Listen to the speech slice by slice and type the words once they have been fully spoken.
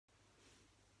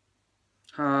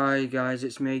Hi guys,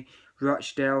 it's me,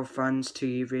 Rochdale Fans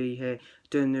TV here,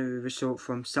 doing the result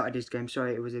from Saturday's game.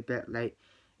 Sorry it was a bit late.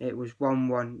 It was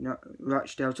 1-1.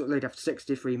 Rochdale took lead after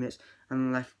 63 minutes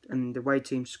and the away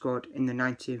team scored in the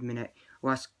 90th minute,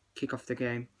 last kick off the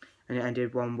game, and it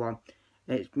ended 1-1.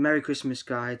 It's Merry Christmas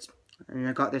guys, and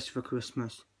I got this for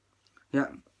Christmas. Yeah,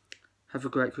 have a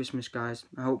great Christmas guys.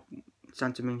 I hope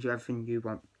Santa brings you everything you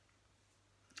want.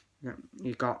 Yeah,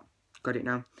 you got it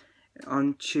now.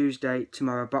 On Tuesday,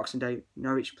 tomorrow, Boxing Day,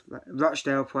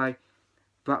 Rochdale play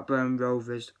Blackburn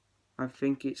Rovers. I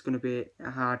think it's going to be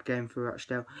a hard game for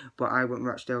Rochdale, but I want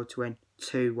Rochdale to win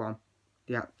 2-1.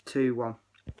 Yeah, 2-1.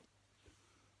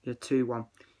 Yeah, 2-1.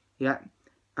 Yeah,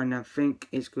 and I think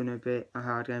it's going to be a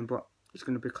hard game, but it's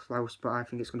going to be close, but I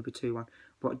think it's going to be 2-1.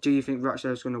 But do you think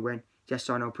Rochdale's going to win? Yes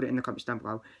or no? Put it in the comments down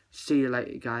below. See you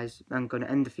later, guys. I'm going to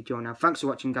end the video now. Thanks for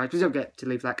watching, guys. Please don't forget to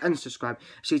leave a like and subscribe.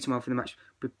 See you tomorrow for the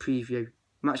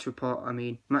match report,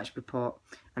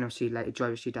 and I'll see you later. Enjoy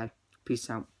the rest of your day. Peace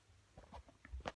out.